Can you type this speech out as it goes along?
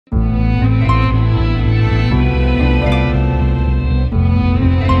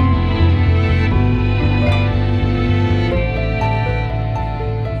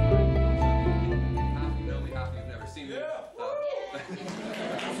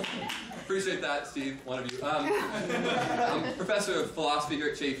Appreciate that, Steve, one of you. I'm a professor of philosophy here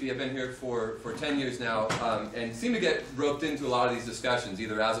at Chaffey. I've been here for 10 years now, and seem to get roped into a lot of these discussions,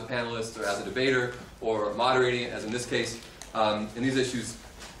 either as a panelist or as a debater, or moderating it, as in this case. And these issues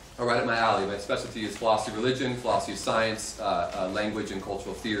are right up my alley. My specialty is philosophy of religion, philosophy of science, language, and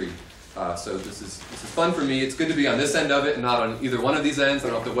cultural theory. So this is fun for me. It's good to be on this end of it and not on either one of these ends. I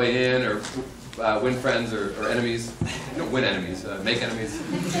don't have to weigh in or win friends or enemies. You don't win enemies, make enemies.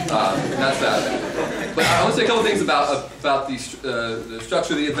 That's that. But I want to say a couple things about the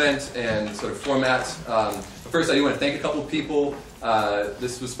structure of the event and sort of format. First, I do want to thank a couple of people.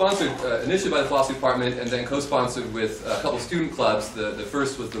 This was sponsored initially by the philosophy department and then co-sponsored with a couple of student clubs. The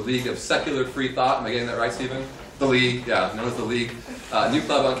first was the League of Secular Free Thought. Am I getting that right, Stephen? The League, yeah, known as the League. New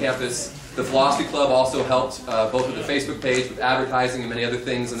club on campus. The Philosophy Club also helped both with the Facebook page, with advertising and many other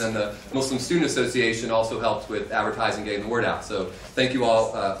things, and then the Muslim Student Association also helped with advertising, getting the word out. So thank you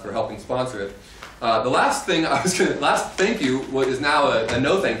all for helping sponsor it. The last thing I was going to, last thank you is now a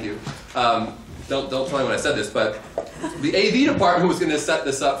no thank you. Don't tell me when I said this, but the AV department was going to set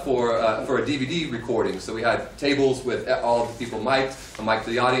this up for a DVD recording. So we had tables with all of the people mic'd, a mic to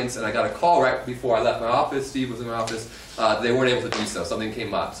the audience, and I got a call right before I left my office. Steve was in my office. They weren't able to do so. Something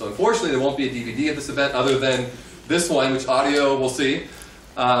came up. So unfortunately, there won't be a DVD at this event other than this one, which audio we'll see.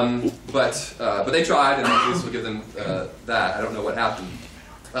 But they tried, and at least we'll give them that. I don't know what happened.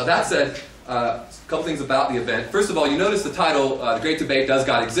 That said, a couple things about the event. First of all, you notice the title, The Great Debate, Does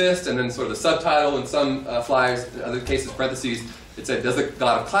God Exist? And then sort of the subtitle in some flyers, in other cases, parentheses, it said, Does the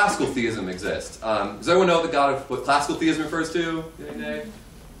God of classical theism exist? Does everyone know what classical theism refers to?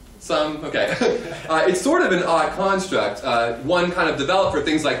 Some? Okay. It's sort of an odd construct. One kind of developed for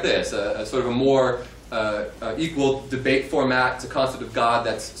things like this, a sort of a more equal debate format. It's a concept of God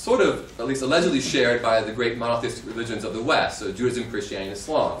that's sort of, at least allegedly, shared by the great monotheistic religions of the West, so Judaism, Christianity, and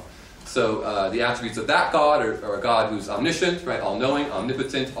Islam. So the attributes of that God are a God who's omniscient, right, all-knowing,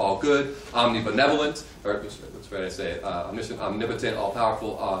 omnipotent, all-good, omnibenevolent, or what's right I say, omniscient, omnipotent,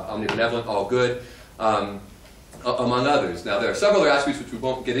 all-powerful, omnibenevolent, all-good, among others. Now there are several other attributes which we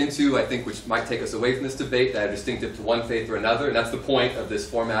won't get into, I think, which might take us away from this debate that are distinctive to one faith or another, and that's the point of this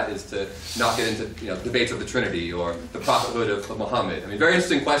format, is to not get into debates of the Trinity or the prophethood of Muhammad. I mean, very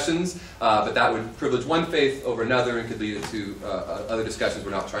interesting questions, but that would privilege one faith over another and could lead into other discussions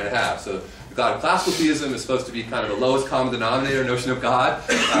we're not trying to have. So the God of classical theism is supposed to be kind of the lowest common denominator notion of God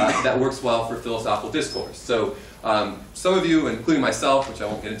that works well for philosophical discourse. So some of you, including myself, which I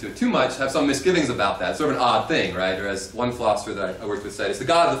won't get into it too much, have some misgivings about that. It's sort of an odd thing, right? Or as one philosopher that I worked with said, it's the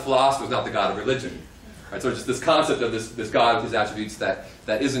God of the philosophers, not the God of religion. Right? So just this concept of this God with his attributes that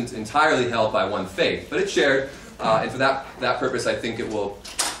isn't entirely held by one faith, but it's shared, and for that purpose, I think it will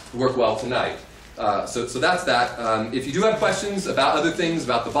work well tonight. So that's that. If you do have questions about other things,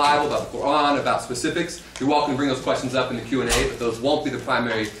 about the Bible, about the Quran, about specifics, you're welcome to bring those questions up in the Q&A, but those won't be the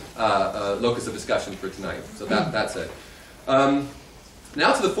primary locus of discussion for tonight. So that's it.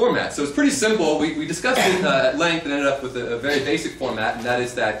 Now to the format. So it's pretty simple. We discussed it at length and ended up with a very basic format, and that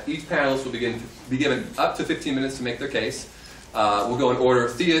is that each panelist will be given up to 15 minutes to make their case. We'll go in order: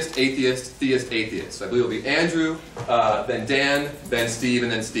 theist, atheist, theist, atheist. So I believe it'll be Andrew, then Dan, then Steve,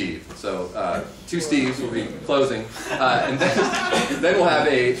 and then Steve. So two Steves will be closing. And then we'll have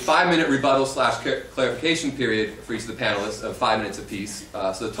a 5-minute rebuttal / clarification period for each of the panelists of 5 minutes apiece.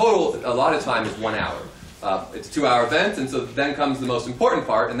 So the total allotted time is 1 hour. It's a 2-hour event, and so then comes the most important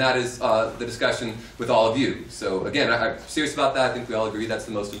part, and that is the discussion with all of you. So again, I'm serious about that. I think we all agree that's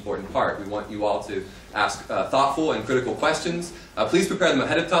the most important part. We want you all to ask thoughtful and critical questions. Please prepare them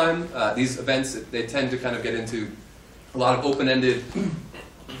ahead of time. These events, they tend to kind of get into a lot of open-ended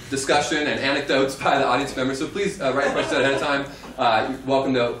discussion and anecdotes by the audience members, so please write questions ahead of time. You're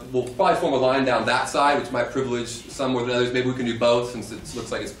welcome to, we'll probably form a line down that side, which might privilege some more than others. Maybe we can do both, since it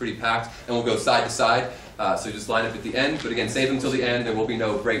looks like it's pretty packed, and we'll go side to side. So just line up at the end, but again, save them until the end. There will be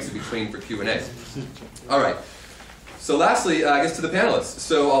no breaks in between for Q&A. All right. So lastly, I guess to the panelists.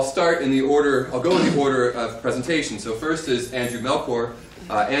 So I'll start in the order, I'll go in the order of presentation. So first is Andrew Melchor.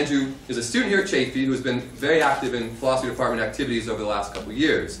 Andrew is a student here at Chaffey who has been very active in philosophy department activities over the last couple of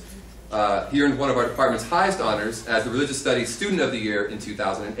years. He earned one of our department's highest honors as the Religious Studies Student of the Year in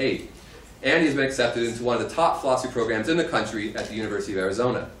 2008. And he has been accepted into one of the top philosophy programs in the country at the University of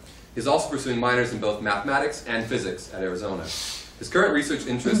Arizona. He's also pursuing minors in both mathematics and physics at Arizona. His current research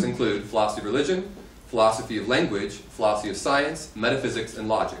interests include philosophy of religion, philosophy of language, philosophy of science, metaphysics, and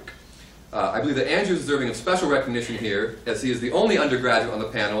logic. I believe that Andrew is deserving of special recognition here, as he is the only undergraduate on the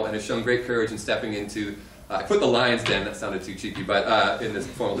panel and has shown great courage in stepping into I put the lion's den, that sounded too cheeky, but in this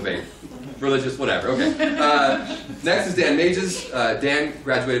formal debate. Religious, whatever, okay. Next is Dan Mages. Dan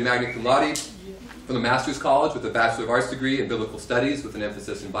graduated magna cum laude from the Master's College with a Bachelor of Arts degree in Biblical Studies with an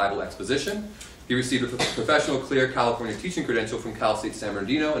emphasis in Bible exposition. He received a professional clear California teaching credential from Cal State San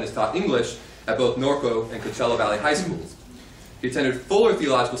Bernardino and has taught English at both Norco and Coachella Valley High Schools. He attended Fuller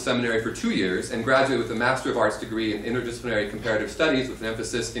Theological Seminary for 2 years and graduated with a Master of Arts degree in Interdisciplinary Comparative Studies with an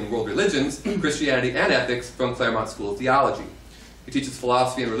emphasis in world religions, Christianity, and ethics from Claremont School of Theology. He teaches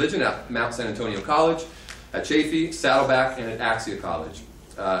philosophy and religion at Mount San Antonio College, at Chaffey, Saddleback, and at Axia College.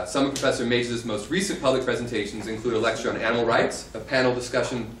 Some of Professor Mages' most recent public presentations include a lecture on animal rights, a panel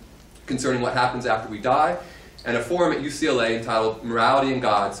discussion concerning what happens after we die, and a forum at UCLA entitled Morality and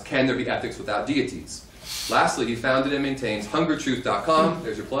Gods, Can There Be Ethics Without Deities? Lastly, he founded and maintains HungerTruth.com,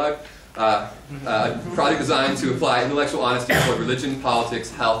 there's your plug, a project designed to apply intellectual honesty toward religion, politics,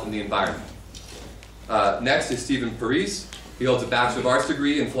 health, and the environment. Next is Stephen Parise. He holds a Bachelor of Arts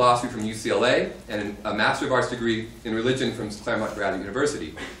degree in philosophy from UCLA and a Master of Arts degree in religion from Claremont Graduate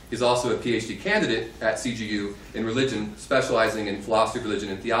University. He's also a PhD candidate at CGU in religion, specializing in philosophy of religion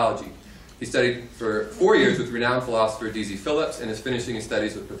and theology. He studied for 4 years with renowned philosopher D.Z. Phillips and is finishing his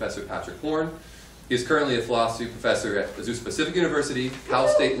studies with Professor Patrick Horn. He is currently a philosophy professor at Azusa Pacific University, Cal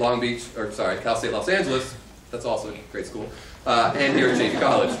State Los Angeles, that's also a great school, and here at Chaffey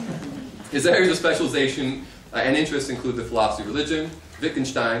College. His areas of specialization and interests include the philosophy of religion,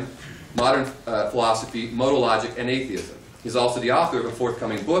 Wittgenstein, modern philosophy, modal logic, and atheism. He's also the author of a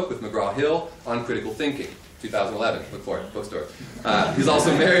forthcoming book with McGraw-Hill on critical thinking, 2011. Look for it, bookstore. He's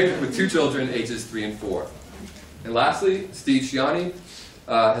also married with 2 children, ages 3 and 4. And lastly, Steve Scianni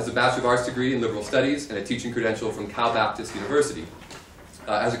has a Bachelor of Arts degree in Liberal Studies and a teaching credential from Cal Baptist University.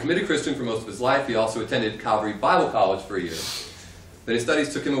 As a committed Christian for most of his life, he also attended Calvary Bible College for a year. Then his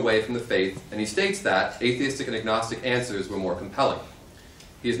studies took him away from the faith, and he states that atheistic and agnostic answers were more compelling.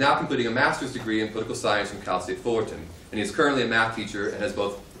 He is now completing a master's degree in political science from Cal State Fullerton, and he is currently a math teacher and has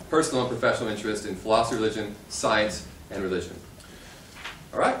both personal and professional interest in philosophy, religion, science, and religion.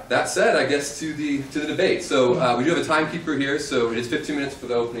 All right, that said, I guess to the debate. So we do have a timekeeper here, so it is 15 minutes for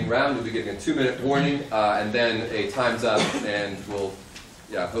the opening round. You'll be getting a 2-minute warning, and then a time's up, and we'll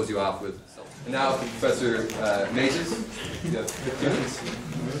hose you off with. And now, Professor Mages, you have 15 minutes.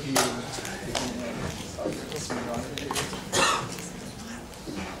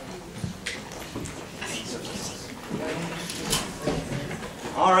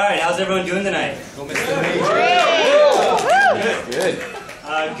 All right, how's everyone doing tonight? Good.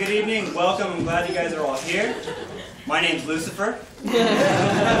 Good evening, welcome. I'm glad you guys are all here. My name's Lucifer.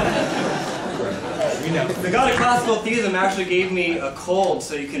 The God of classical theism actually gave me a cold,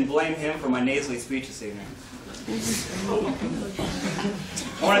 so you can blame him for my nasally speech this evening.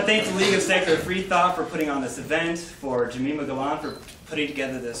 I want to thank the League of Secular Free Thought for putting on this event, for Jemima Galan for putting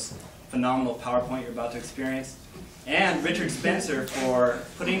together this phenomenal PowerPoint you're about to experience, and Richard Spencer for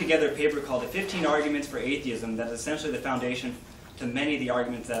putting together a paper called The 15 Arguments for Atheism that is essentially the foundation to many of the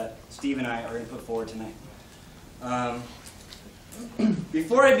arguments that Steve and I are going to put forward tonight.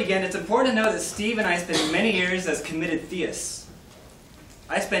 Before I begin, it's important to know that Steve and I spent many years as committed theists.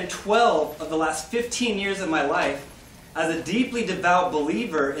 I spent 12 of the last 15 years of my life as a deeply devout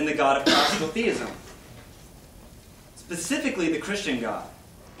believer in the God of classical theism, specifically the Christian God.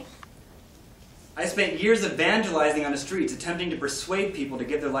 I spent years evangelizing on the streets, attempting to persuade people to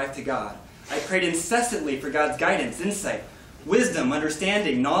give their life to God. I prayed incessantly for God's guidance, insight, wisdom,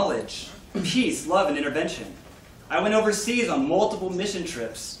 understanding, knowledge, peace, love, and intervention. I went overseas on multiple mission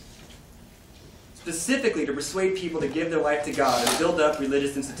trips, specifically to persuade people to give their life to God and build up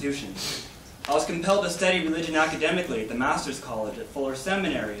religious institutions. I was compelled to study religion academically at the Master's College, at Fuller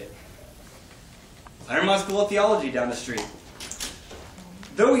Seminary, at Claremont School of Theology down the street.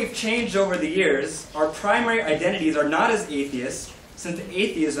 Though we've changed over the years, our primary identities are not as atheists, since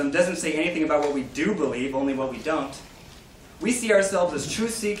atheism doesn't say anything about what we do believe, only what we don't. We see ourselves as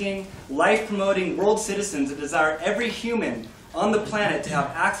truth-seeking, life-promoting world citizens that desire every human on the planet to have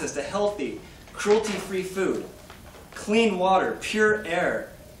access to healthy, cruelty-free food, clean water, pure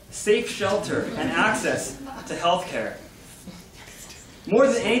air, safe shelter, and access to health care. More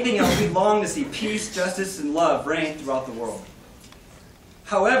than anything else, we long to see peace, justice, and love reign throughout the world.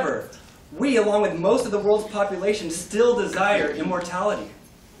 However, we, along with most of the world's population, still desire immortality.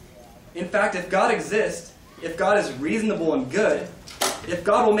 In fact, if God exists, if God is reasonable and good, if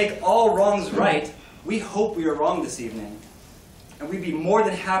God will make all wrongs right, we hope we are wrong this evening, and we'd be more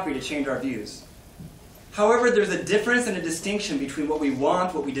than happy to change our views. However, there's a difference and a distinction between what we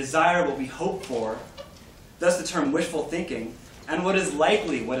want, what we desire, what we hope for, thus the term wishful thinking, and what is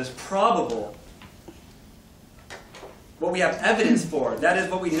likely, what is probable, what we have evidence for. That is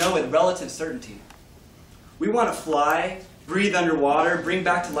what we know with relative certainty. We want to fly, breathe underwater, bring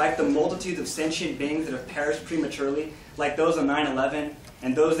back to life the multitudes of sentient beings that have perished prematurely, like those on 9/11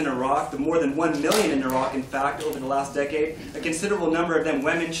 and those in Iraq, the more than 1 million in Iraq, in fact, over the last decade, a considerable number of them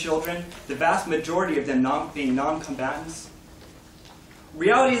women, children, the vast majority of them being non-combatants.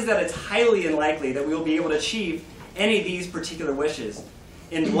 Reality is that it's highly unlikely that we will be able to achieve any of these particular wishes.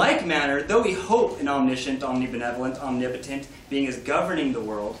 In like manner, though we hope an omniscient, omnibenevolent, omnipotent being is governing the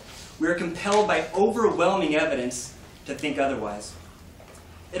world, we are compelled by overwhelming evidence to think otherwise.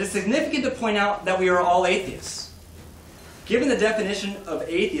 It is significant to point out that we are all atheists. Given the definition of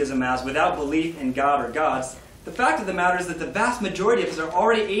atheism as without belief in God or gods, the fact of the matter is that the vast majority of us are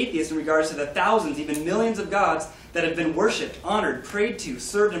already atheists in regards to the thousands, even millions of gods that have been worshipped, honored, prayed to,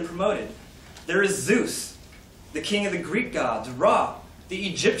 served, and promoted. There is Zeus, the king of the Greek gods, Ra, the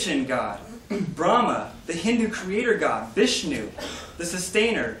Egyptian god, Brahma, the Hindu creator god, Vishnu, the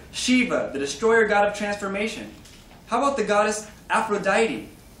sustainer, Shiva, the destroyer god of transformation. How about the goddess Aphrodite,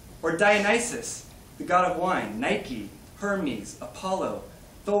 or Dionysus, the god of wine, Nike, Hermes, Apollo,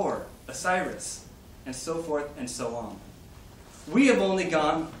 Thor, Osiris, and so forth and so on. We have only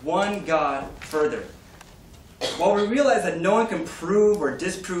gone one god further. While we realize that no one can prove or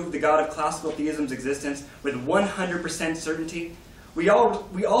disprove the God of classical theism's existence with 100% certainty, we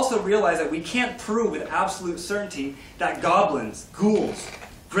also realize that we can't prove with absolute certainty that goblins, ghouls,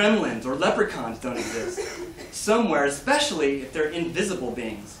 gremlins, or leprechauns don't exist somewhere, especially if they're invisible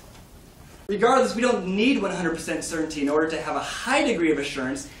beings. Regardless, we don't need 100% certainty in order to have a high degree of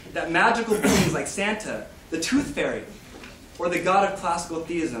assurance that magical beings like Santa, the Tooth Fairy, or the God of classical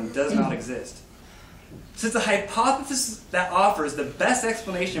theism does not exist. Since the hypothesis that offers the best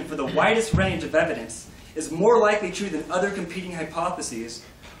explanation for the widest range of evidence is more likely true than other competing hypotheses,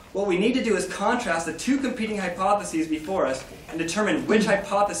 what we need to do is contrast the two competing hypotheses before us and determine which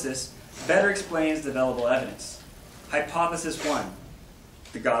hypothesis better explains the available evidence. Hypothesis 1.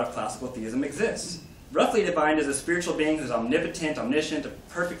 The God of classical theism exists, roughly defined as a spiritual being who is omnipotent, omniscient,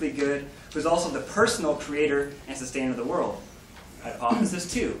 perfectly good, who is also the personal creator and sustainer of the world.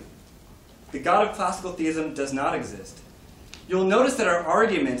 Hypothesis 2. The God of classical theism does not exist. You'll notice that our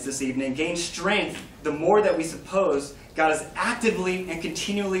arguments this evening gain strength the more that we suppose God is actively and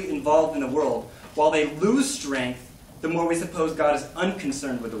continually involved in the world, while they lose strength the more we suppose God is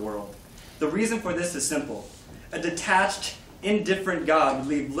unconcerned with the world. The reason for this is simple. A detached, indifferent God would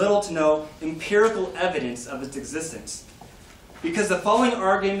leave little to no empirical evidence of its existence. Because the following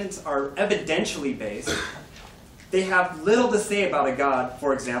arguments are evidentially based, they have little to say about a God,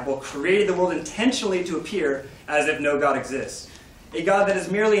 for example, created the world intentionally to appear as if no God exists. A God that is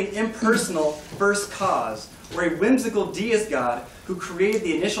merely an impersonal first cause, or a whimsical deist God who created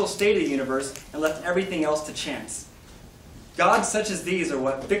the initial state of the universe and left everything else to chance. Gods such as these are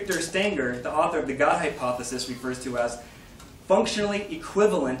what Victor Stenger, the author of the God hypothesis, refers to as functionally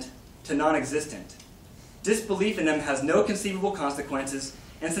equivalent to non-existent. Disbelief in them has no conceivable consequences,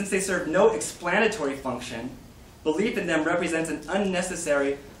 and since they serve no explanatory function, belief in them represents an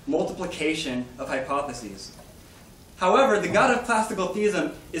unnecessary multiplication of hypotheses. However, the God of classical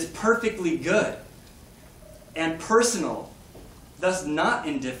theism is perfectly good and personal, thus not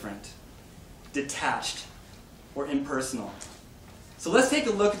indifferent, detached, or impersonal. So let's take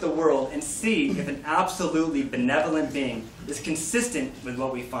a look at the world and see if an absolutely benevolent being is consistent with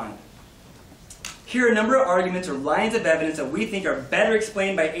what we find. Here are a number of arguments or lines of evidence that we think are better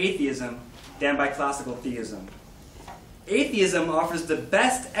explained by atheism than by classical theism. Atheism offers the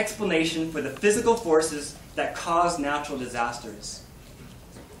best explanation for the physical forces that cause natural disasters.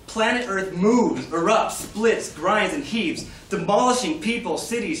 Planet Earth moves, erupts, splits, grinds, and heaves, demolishing people,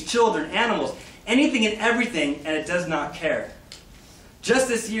 cities, children, animals, anything and everything, and it does not care. Just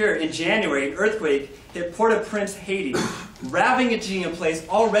this year, in January, an earthquake hit Port-au-Prince, Haiti, ravaging a place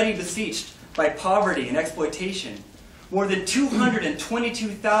already besieged by poverty and exploitation. More than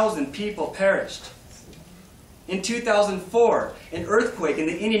 222,000 people perished. In 2004, an earthquake in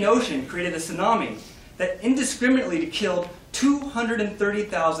the Indian Ocean created a tsunami that indiscriminately killed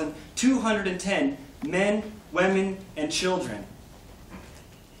 230,210 men, women, and children.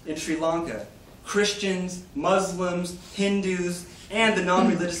 In Sri Lanka, Christians, Muslims, Hindus, and the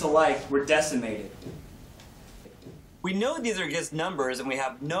non-religious alike were decimated. We know these are just numbers, and we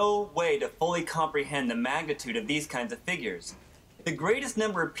have no way to fully comprehend the magnitude of these kinds of figures. The greatest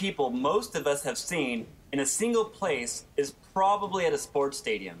number of people most of us have seen in a single place is probably at a sports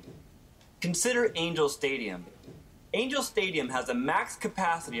stadium. Consider Angel Stadium. Angel Stadium has a max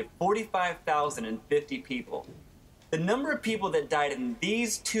capacity of 45,050 people. The number of people that died in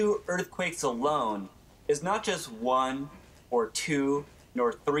these two earthquakes alone is not just 1 or 2,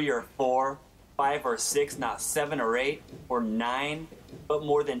 nor 3 or 4, 5 or 6, not 7 or 8 or 9, but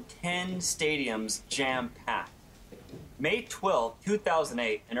more than 10 stadiums jam-packed. May 12,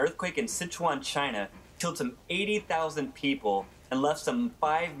 2008, an earthquake in Sichuan, China, killed some 80,000 people and left some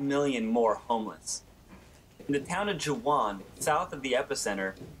 5 million more homeless. In the town of Jiwan, south of the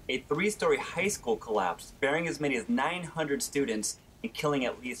epicenter, a 3-story high school collapsed, burying as many as 900 students and killing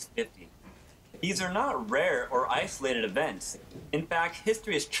at least 50. These are not rare or isolated events. In fact,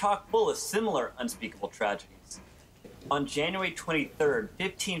 history is chock full of similar unspeakable tragedies. On January 23,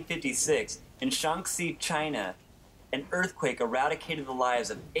 1556, in Shaanxi, China, an earthquake eradicated the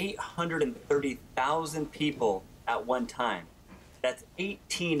lives of 830,000 people at one time. That's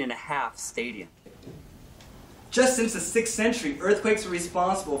 18 and a half stadiums. Just since the 6th century, earthquakes were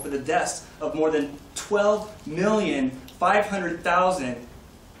responsible for the deaths of more than 12,500,000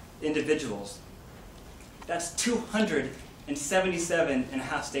 individuals. That's 277 and a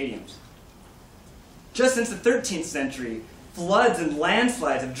half stadiums. Just since the 13th century, floods and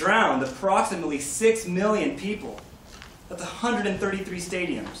landslides have drowned approximately 6 million people. That's 133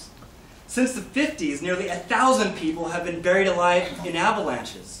 stadiums. Since the 50s, nearly 1,000 people have been buried alive in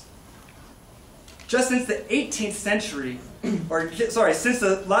avalanches. Just since the 18th century, since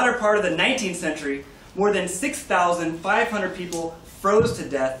the latter part of the 19th century, more than 6,500 people froze to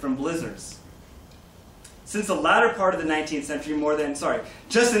death from blizzards. Since the latter part of the 19th century,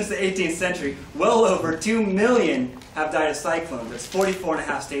 just since the 18th century, well over 2 million have died of cyclones. That's 44 and a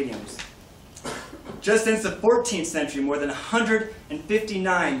half stadiums. Just since the 14th century, more than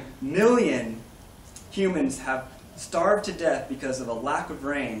 159 million humans have starved to death because of a lack of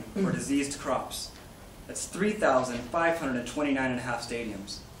rain or diseased crops. That's 3,529 and a half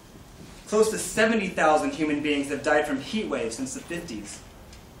stadiums. Close to 70,000 human beings have died from heat waves since the 50s.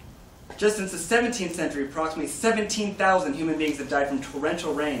 Just since the 17th century, approximately 17,000 human beings have died from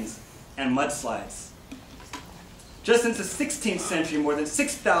torrential rains and mudslides. Just since the 16th century, more than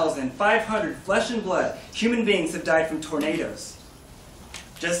 6,500 flesh and blood human beings have died from tornadoes.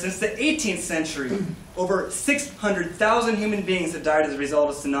 Just since the 18th century, over 600,000 human beings have died as a result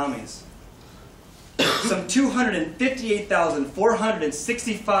of tsunamis. Some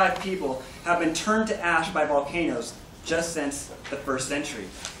 258,465 people have been turned to ash by volcanoes just since the 1st century.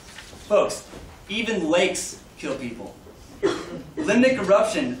 Folks, even lakes kill people. Limbic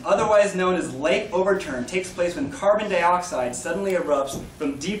eruption, otherwise known as lake overturn, takes place when carbon dioxide suddenly erupts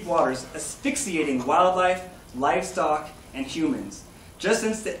from deep waters, asphyxiating wildlife, livestock, and humans. Just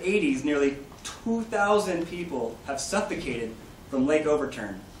since the 80s, nearly 2,000 people have suffocated from lake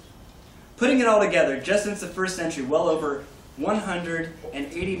overturn. Putting it all together, just since the 1st century, well over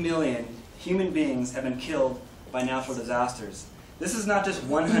 180 million human beings have been killed by natural disasters. This is not just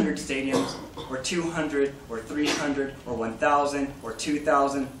 100 stadiums, or 200, or 300, or 1,000, or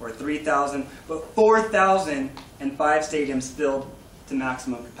 2,000, or 3,000, but 4,005 stadiums filled to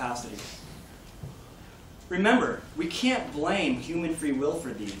maximum capacity. Remember, we can't blame human free will for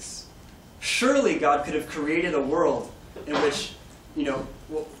these. Surely God could have created a world in which,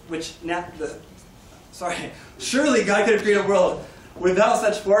 surely God could have created a world without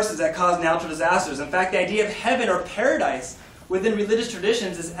such forces that cause natural disasters. In fact, the idea of heaven or paradise within religious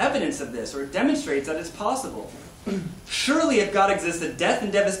traditions is evidence of this, or demonstrates that it's possible. Surely if God existed, death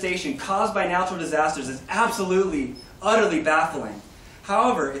and devastation caused by natural disasters is absolutely, utterly baffling.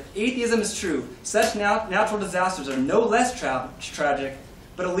 However, if atheism is true, such natural disasters are no less tragic,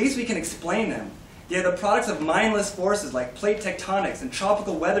 but at least we can explain them. They are the products of mindless forces like plate tectonics and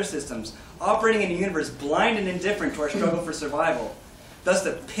tropical weather systems operating in a universe blind and indifferent to our struggle for survival. Thus,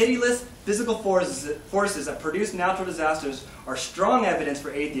 the pitiless physical forces that produce natural disasters are strong evidence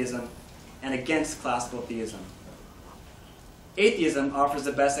for atheism and against classical theism. Atheism offers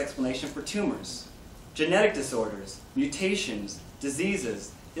the best explanation for tumors, genetic disorders, mutations,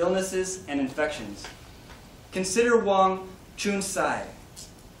 diseases, illnesses, and infections. Consider Wang Chun-sai.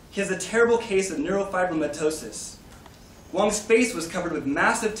 He has a terrible case of neurofibromatosis. Wang's face was covered with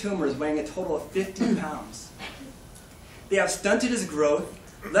massive tumors weighing a total of 50 pounds. They have stunted his growth,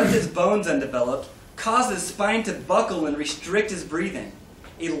 left his bones undeveloped, caused his spine to buckle and restrict his breathing,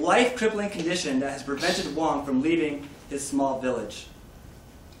 a life-crippling condition that has prevented Wang from leaving his small village.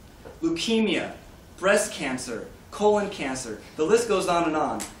 Leukemia, breast cancer, colon cancer, the list goes on and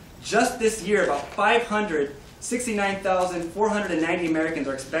on. Just this year, about 569,490 Americans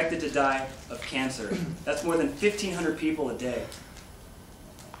are expected to die of cancer. That's more than 1,500 people a day.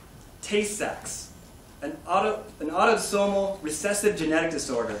 Tay-Sachs, an autosomal recessive genetic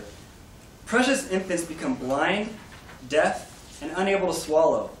disorder. Precious infants become blind, deaf, and unable to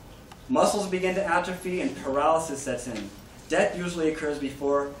swallow. Muscles begin to atrophy and paralysis sets in. Death usually occurs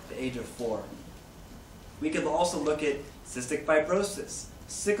before the age of 4. We could also look at cystic fibrosis,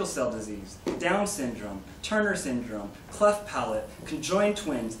 sickle cell disease, Down syndrome, Turner syndrome, cleft palate, conjoined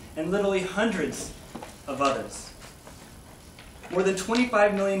twins, and literally hundreds of others. More than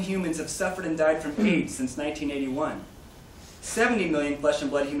 25 million humans have suffered and died from AIDS since 1981. 70 million flesh and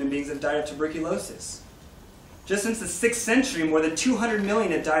blood human beings have died of tuberculosis. Just since the 6th century, more than 200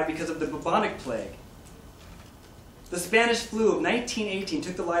 million have died because of the bubonic plague. The Spanish flu of 1918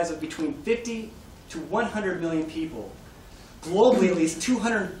 took the lives of between 50 to 100 million people. Globally, at least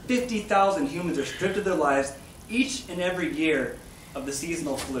 250,000 humans are stripped of their lives each and every year of the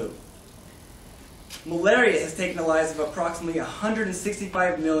seasonal flu. Malaria has taken the lives of approximately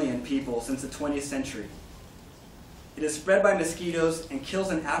 165 million people since the 20th century. It is spread by mosquitoes and kills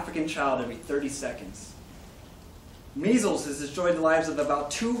an African child every 30 seconds. Measles has destroyed the lives of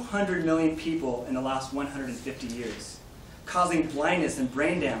about 200 million people in the last 150 years, causing blindness and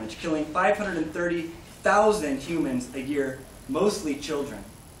brain damage, killing 530,000 humans a year, mostly children.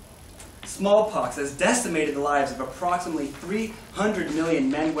 Smallpox has decimated the lives of approximately 300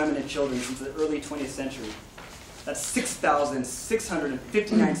 million men, women, and children since the early 20th century. That's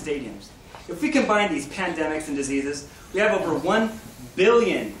 6,659 stadiums. If we combine these pandemics and diseases, we have over 1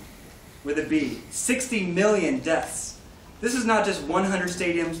 billion, with a B, 60 million deaths. This is not just 100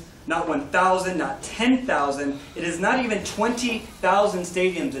 stadiums, not 1,000, not 10,000. It is not even 20,000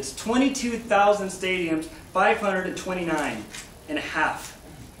 stadiums. It's 22,000 stadiums, 529 and a half.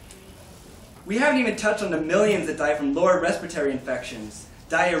 We haven't even touched on the millions that die from lower respiratory infections,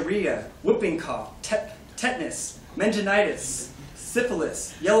 diarrhea, whooping cough, tetanus, meningitis,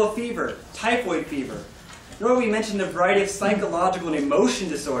 syphilis, yellow fever, typhoid fever. Nor we mentioned a variety of psychological and emotion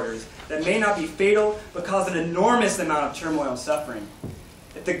disorders that may not be fatal but cause an enormous amount of turmoil and suffering.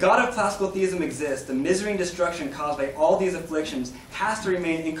 If the God of classical theism exists, the misery and destruction caused by all these afflictions has to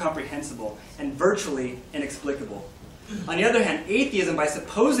remain incomprehensible and virtually inexplicable. On the other hand, atheism, by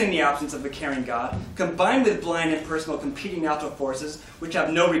supposing the absence of a caring God, combined with blind impersonal competing natural forces, which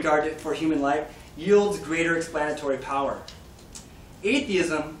have no regard for human life, yields greater explanatory power.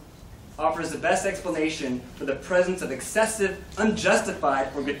 Atheism offers the best explanation for the presence of excessive, unjustified,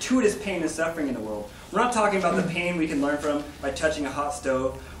 or gratuitous pain and suffering in the world. We're not talking about the pain we can learn from by touching a hot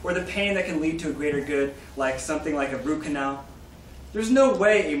stove, or the pain that can lead to a greater good, like something like a root canal. There's no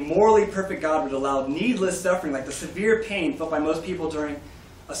way a morally perfect God would allow needless suffering like the severe pain felt by most people during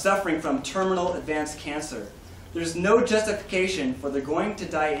a suffering from terminal advanced cancer. There's no justification for they're going to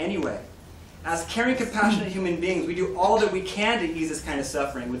die anyway. As caring, compassionate human beings, we do all that we can to ease this kind of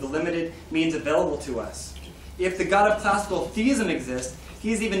suffering with the limited means available to us. If the God of classical theism exists,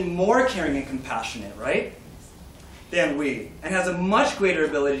 he's even more caring and compassionate, right? Than we, and has a much greater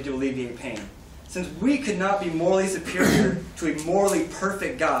ability to alleviate pain. Since we could not be morally superior to a morally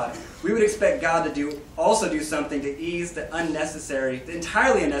perfect God, we would expect God to also do something to ease the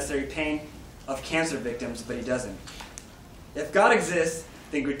entirely unnecessary pain of cancer victims, but he doesn't. If God exists,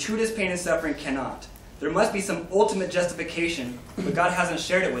 then gratuitous pain and suffering cannot. There must be some ultimate justification, but God hasn't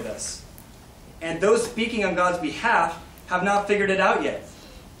shared it with us. And those speaking on God's behalf have not figured it out yet.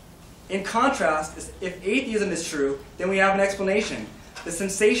 In contrast, if atheism is true, then we have an explanation. The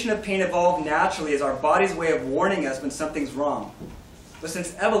sensation of pain evolved naturally as our body's way of warning us when something's wrong. But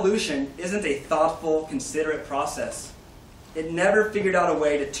since evolution isn't a thoughtful, considerate process, it never figured out a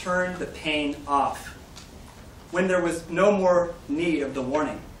way to turn the pain off when there was no more need of the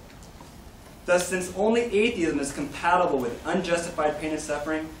warning. Thus, since only atheism is compatible with unjustified pain and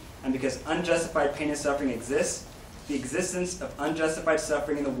suffering, and because unjustified pain and suffering exists, the existence of unjustified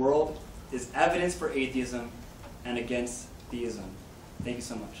suffering in the world is evidence for atheism and against theism. Thank you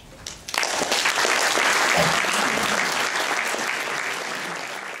so much.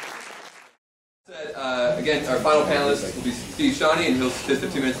 Again, our final panelist will be Steve Scianni, and his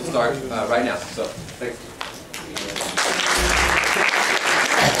 15 minutes will start right now. So, thanks.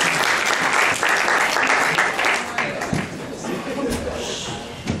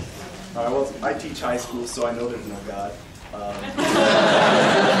 All right, well, I teach high school, so I know there's no God.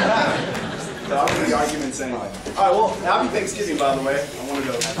 So I'll do the arguments anyway. All right, well, happy Thanksgiving, by the way. I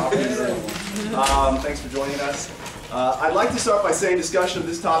wanted to offer you thanks for joining us. I'd like to start by saying discussion of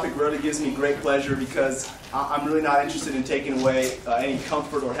this topic really gives me great pleasure because I'm really not interested in taking away any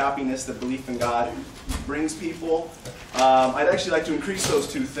comfort or happiness that belief in God brings people. I'd actually like to increase those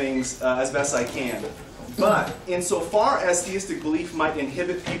two things as best I can. But insofar as theistic belief might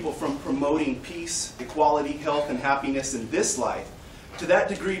inhibit people from promoting peace, equality, health, and happiness in this life, to that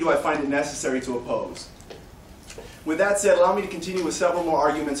degree do I find it necessary to oppose. With that said, allow me to continue with several more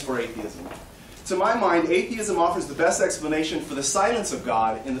arguments for atheism. To my mind, atheism offers the best explanation for the silence of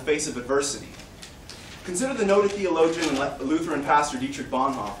God in the face of adversity. Consider the noted theologian and Lutheran pastor Dietrich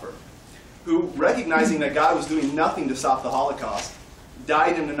Bonhoeffer, who, recognizing that God was doing nothing to stop the Holocaust,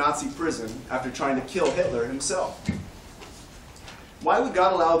 died in a Nazi prison after trying to kill Hitler himself. Why would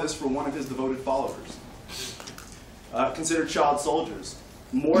God allow this for one of his devoted followers? Consider child soldiers.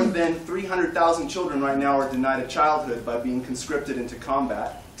 More than 300,000 children right now are denied a childhood by being conscripted into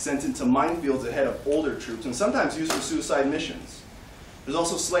combat, sent into minefields ahead of older troops, and sometimes used for suicide missions. There's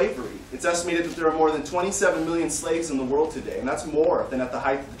also slavery. It's estimated that there are more than 27 million slaves in the world today, and that's more than at the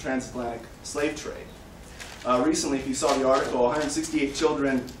height of the transatlantic slave trade. Recently, if you saw the article, 168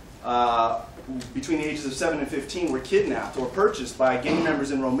 children between the ages of 7 and 15 were kidnapped or purchased by gang members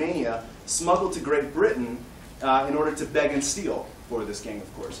in Romania, smuggled to Great Britain in order to beg and steal for this gang,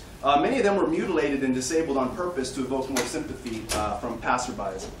 of course. Many of them were mutilated and disabled on purpose to evoke more sympathy from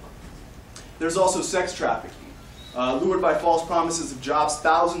passerbys. There's also sex trafficking. Lured by false promises of jobs,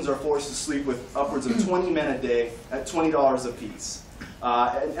 thousands are forced to sleep with upwards of 20 men a day at $20 apiece.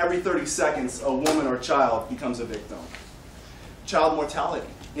 And every 30 seconds, a woman or child becomes a victim. Child mortality.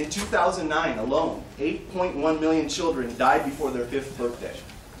 In 2009 alone, 8.1 million children died before their 5th birthday.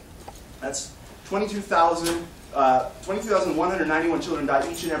 That's 22,191 children die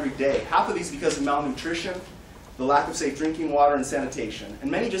each and every day. Half of these because of malnutrition, the lack of safe drinking water and sanitation,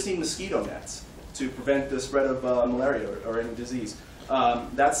 and many just need mosquito nets to prevent the spread of malaria or any disease.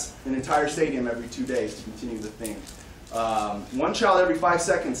 That's an entire stadium every 2 days to continue the theme. One child every 5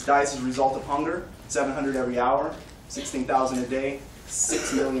 seconds dies as a result of hunger, 700 every hour, 16,000 a day,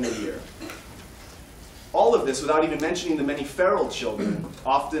 6 million a year. All of this without even mentioning the many feral children,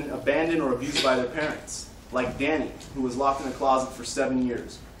 often abandoned or abused by their parents, like Danny, who was locked in a closet for 7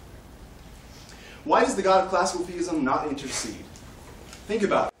 years. Why does the God of classical theism not intercede? Think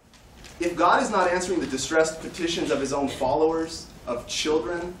about it. If God is not answering the distressed petitions of his own followers, of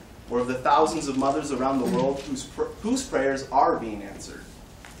children, or of the thousands of mothers around the world whose prayers are being answered,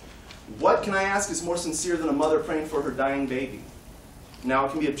 what, can I ask, is more sincere than a mother praying for her dying baby? Now,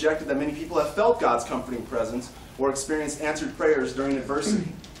 it can be objected that many people have felt God's comforting presence or experienced answered prayers during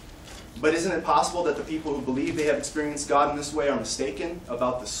adversity. But isn't it possible that the people who believe they have experienced God in this way are mistaken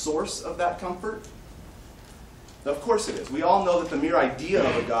about the source of that comfort? Of course it is. We all know that the mere idea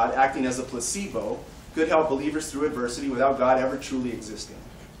of a God acting as a placebo could help believers through adversity without God ever truly existing.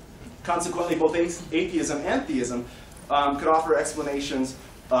 Consequently, both atheism and theism could offer explanations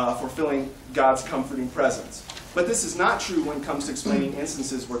for feeling God's comforting presence. But this is not true when it comes to explaining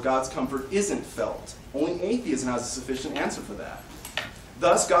instances where God's comfort isn't felt. Only atheism has a sufficient answer for that.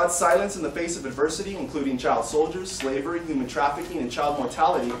 Thus, God's silence in the face of adversity, including child soldiers, slavery, human trafficking, and child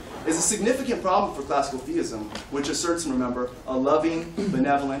mortality, is a significant problem for classical theism, which asserts, remember, a loving,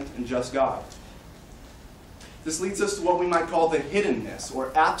 benevolent, and just God. This leads us to what we might call the hiddenness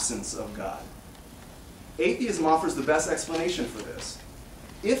or absence of God. Atheism offers the best explanation for this.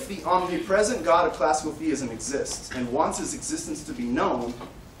 If the omnipresent God of classical theism exists and wants his existence to be known,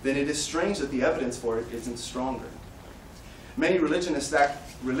 then it is strange that the evidence for it isn't stronger. Many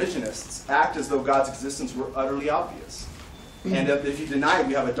religionists act as though God's existence were utterly obvious. And if you deny it,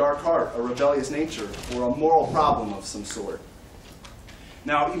 you have a dark heart, a rebellious nature, or a moral problem of some sort.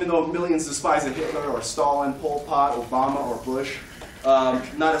 Now, even though millions despise a Hitler or Stalin, Pol Pot, Obama, or Bush,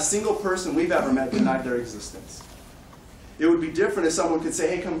 not a single person we've ever met denied their existence. It would be different if someone could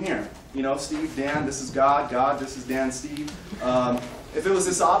say, hey, come here. You know, Steve, Dan, this is God. God, this is Dan, Steve. If it was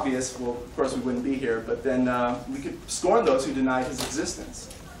this obvious, well, of course we wouldn't be here, but then we could scorn those who denied his existence.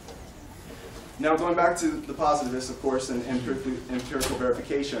 Now, going back to the positivists, of course, and empirical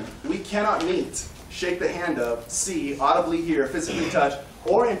verification, we cannot meet, shake the hand of, see, audibly hear, physically touch,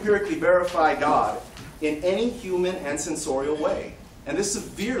 or empirically verify God in any human and sensorial way. And this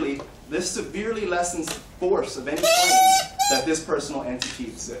severely lessens the force of any claim that this personal entity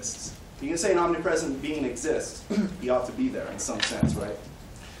exists. You can say an omnipresent being exists. He ought to be there in some sense, right?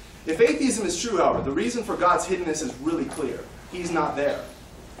 If atheism is true, however, the reason for God's hiddenness is really clear. He's not there.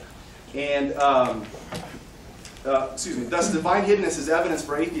 And, thus divine hiddenness is evidence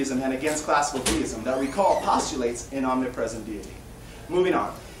for atheism and against classical theism that we call postulates an omnipresent deity. Moving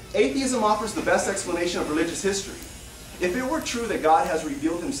on. Atheism offers the best explanation of religious history. If it were true that God has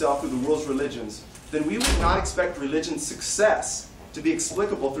revealed himself through the world's religions, then we would not expect religion's success to be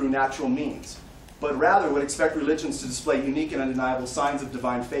explicable through natural means, but rather would expect religions to display unique and undeniable signs of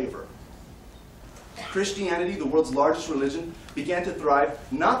divine favor. Christianity, the world's largest religion, began to thrive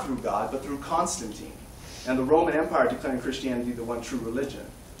not through God, but through Constantine, and the Roman Empire declaring Christianity the one true religion.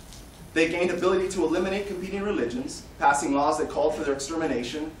 They gained ability to eliminate competing religions, passing laws that called for their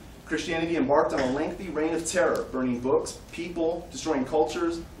extermination. Christianity embarked on a lengthy reign of terror, burning books, people, destroying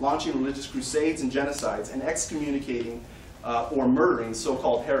cultures, launching religious crusades and genocides, and excommunicating or murdering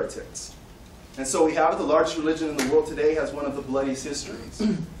so-called heretics. And so we have it, the largest religion in the world today has one of the bloodiest histories.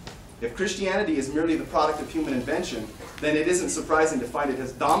 If Christianity is merely the product of human invention, then it isn't surprising to find it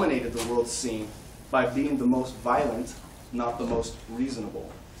has dominated the world's scene by being the most violent, not the most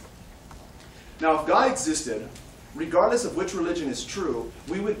reasonable. Now, if God existed, regardless of which religion is true,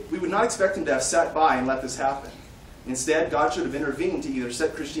 we would not expect him to have sat by and let this happen. Instead, God should have intervened to either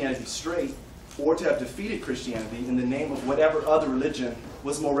set Christianity straight or to have defeated Christianity in the name of whatever other religion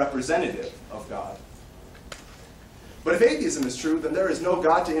was more representative of God. But if atheism is true, then there is no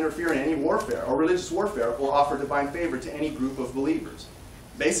God to interfere in any warfare or religious warfare or offer divine favor to any group of believers.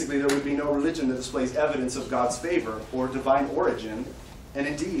 Basically, there would be no religion that displays evidence of God's favor or divine origin, and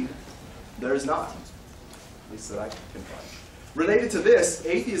indeed, there is not. At least that I can find. Related to this,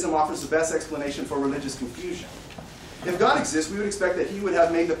 atheism offers the best explanation for religious confusion. If God exists, we would expect that he would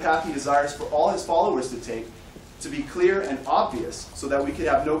have made the path he desires for all his followers to take to be clear and obvious so that we could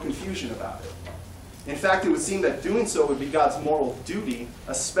have no confusion about it. In fact, it would seem that doing so would be God's moral duty,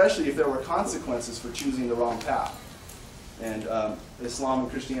 especially if there were consequences for choosing the wrong path. And Islam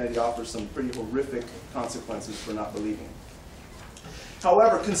and Christianity offer some pretty horrific consequences for not believing.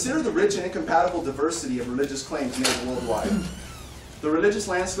 However, consider the rich and incompatible diversity of religious claims made worldwide. The religious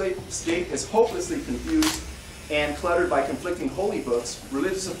landscape is hopelessly confused and cluttered by conflicting holy books,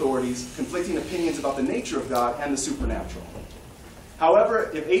 religious authorities, conflicting opinions about the nature of God and the supernatural. However,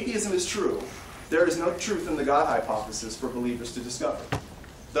 if atheism is true, there is no truth in the God hypothesis for believers to discover.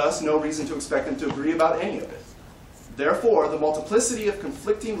 Thus, no reason to expect them to agree about any of it. Therefore, the multiplicity of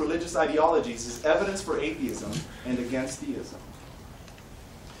conflicting religious ideologies is evidence for atheism and against theism.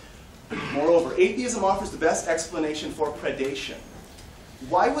 Moreover, atheism offers the best explanation for predation.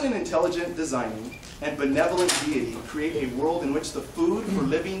 Why would an intelligent, designing, and benevolent deity create a world in which the food for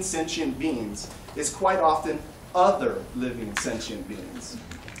living sentient beings is quite often other living sentient beings?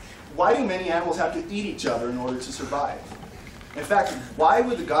 Why do many animals have to eat each other in order to survive? In fact, why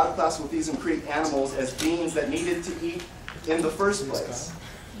would the God of classical theism create animals as beings that needed to eat in the first place?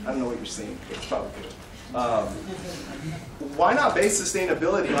 I don't know what you're saying, but it's probably good. Why not base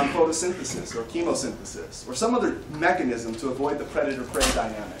sustainability on photosynthesis or chemosynthesis or some other mechanism to avoid the predator-prey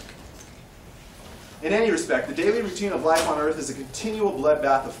dynamic? In any respect, the daily routine of life on Earth is a continual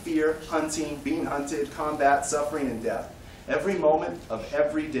bloodbath of fear, hunting, being hunted, combat, suffering, and death. Every moment of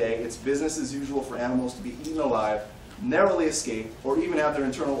every day, it's business as usual for animals to be eaten alive, narrowly escape, or even have their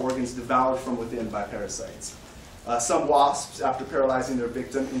internal organs devoured from within by parasites. Some wasps, after paralyzing their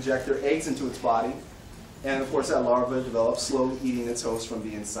victim, inject their eggs into its body, and of course that larva develops, slowly eating its host from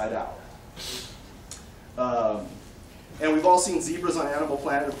the inside out. And we've all seen zebras on Animal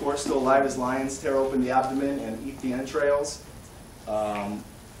Planet, of course, still alive as lions, tear open the abdomen and eat the entrails.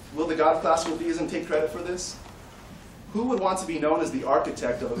 Will the God of classical theism take credit for this? Who would want to be known as the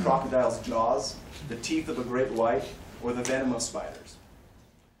architect of a crocodile's jaws, the teeth of a great white, or the venom of spiders?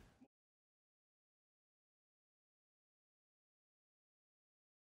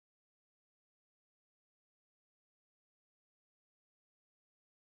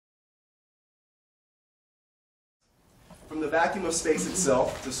 From the vacuum of space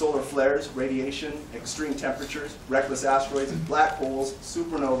itself to solar flares, radiation, extreme temperatures, reckless asteroids, black holes,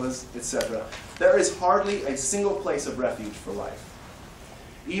 supernovas, etc., there is hardly a single place of refuge for life.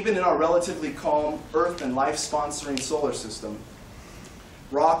 Even in our relatively calm Earth and life-sponsoring solar system,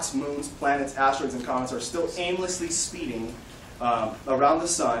 rocks, moons, planets, asteroids, and comets are still aimlessly speeding around the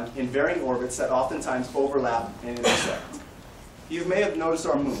sun in varying orbits that oftentimes overlap and intersect. You may have noticed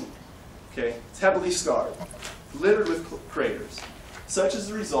our moon. Okay? It's heavily scarred, littered with craters. Such is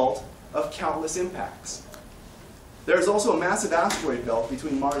the result of countless impacts. There is also a massive asteroid belt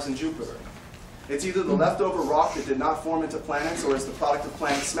between Mars and Jupiter. It's either the leftover rock that did not form into planets, or it's the product of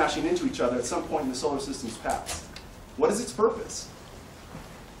planets smashing into each other at some point in the solar system's past. What is its purpose?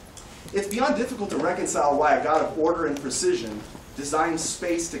 It's beyond difficult to reconcile why a God of order and precision designed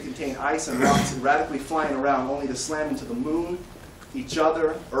space to contain ice and rocks erratically flying around only to slam into the moon, each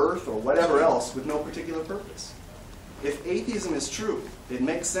other, Earth, or whatever else with no particular purpose. If atheism is true, it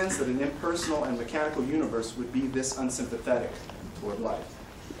makes sense that an impersonal and mechanical universe would be this unsympathetic toward life.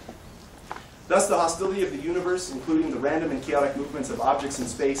 Thus, the hostility of the universe, including the random and chaotic movements of objects in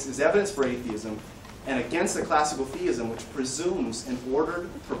space, is evidence for atheism and against the classical theism, which presumes an ordered,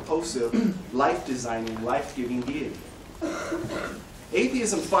 purposive, life-designing, life-giving deity.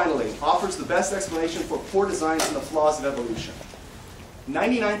 Atheism, finally, offers the best explanation for poor designs and the flaws of evolution.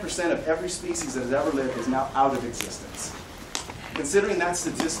 99% of every species that has ever lived is now out of existence. Considering that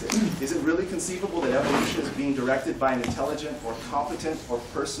statistic, is it really conceivable that evolution is being directed by an intelligent or competent or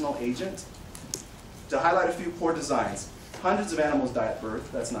personal agent? To highlight a few poor designs, hundreds of animals die at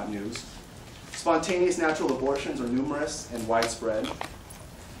birth, that's not news. Spontaneous natural abortions are numerous and widespread.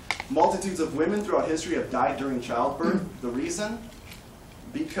 Multitudes of women throughout history have died during childbirth. The reason?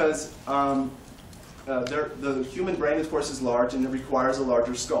 Because the human brain, of course, is large and it requires a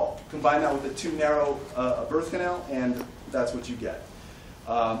larger skull. Combine that with a too narrow birth canal, and that's what you get.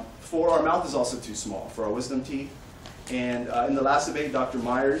 For our mouth is also too small for our wisdom teeth. And in the last debate, Dr.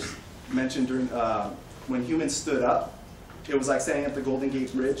 Myers mentioned during when humans stood up, it was like standing at the Golden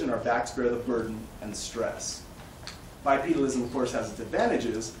Gate Bridge and our backs bear the burden and the stress. Bipedalism, of course, has its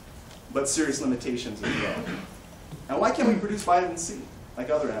advantages, but serious limitations as well. And why can't we produce vitamin C like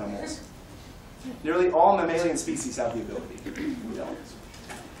other animals? Nearly all mammalian species have the ability. We don't.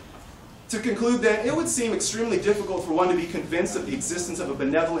 To conclude then, it would seem extremely difficult for one to be convinced of the existence of a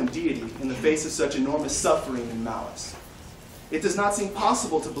benevolent deity in the face of such enormous suffering and malice. It does not seem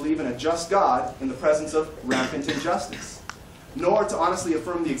possible to believe in a just God in the presence of rampant injustice, nor to honestly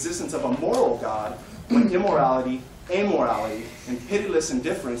affirm the existence of a moral God when immorality, amorality, and pitiless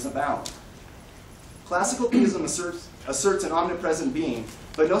indifference abound. Classical theism asserts an omnipresent being,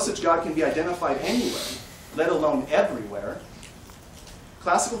 but no such God can be identified anywhere, let alone everywhere.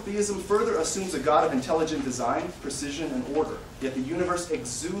 Classical theism further assumes a God of intelligent design, precision, and order, yet the universe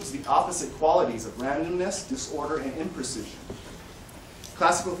exudes the opposite qualities of randomness, disorder, and imprecision.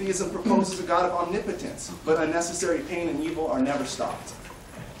 Classical theism proposes a God of omnipotence, but unnecessary pain and evil are never stopped.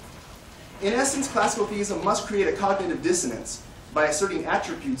 In essence, classical theism must create a cognitive dissonance by asserting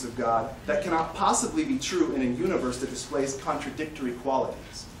attributes of God that cannot possibly be true in a universe that displays contradictory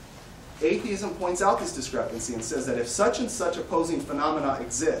qualities. Atheism points out this discrepancy and says that if such and such opposing phenomena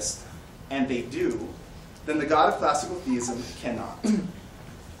exist, and they do, then the God of classical theism cannot.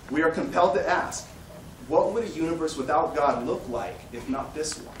 We are compelled to ask, what would a universe without God look like if not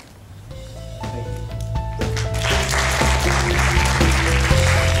this one?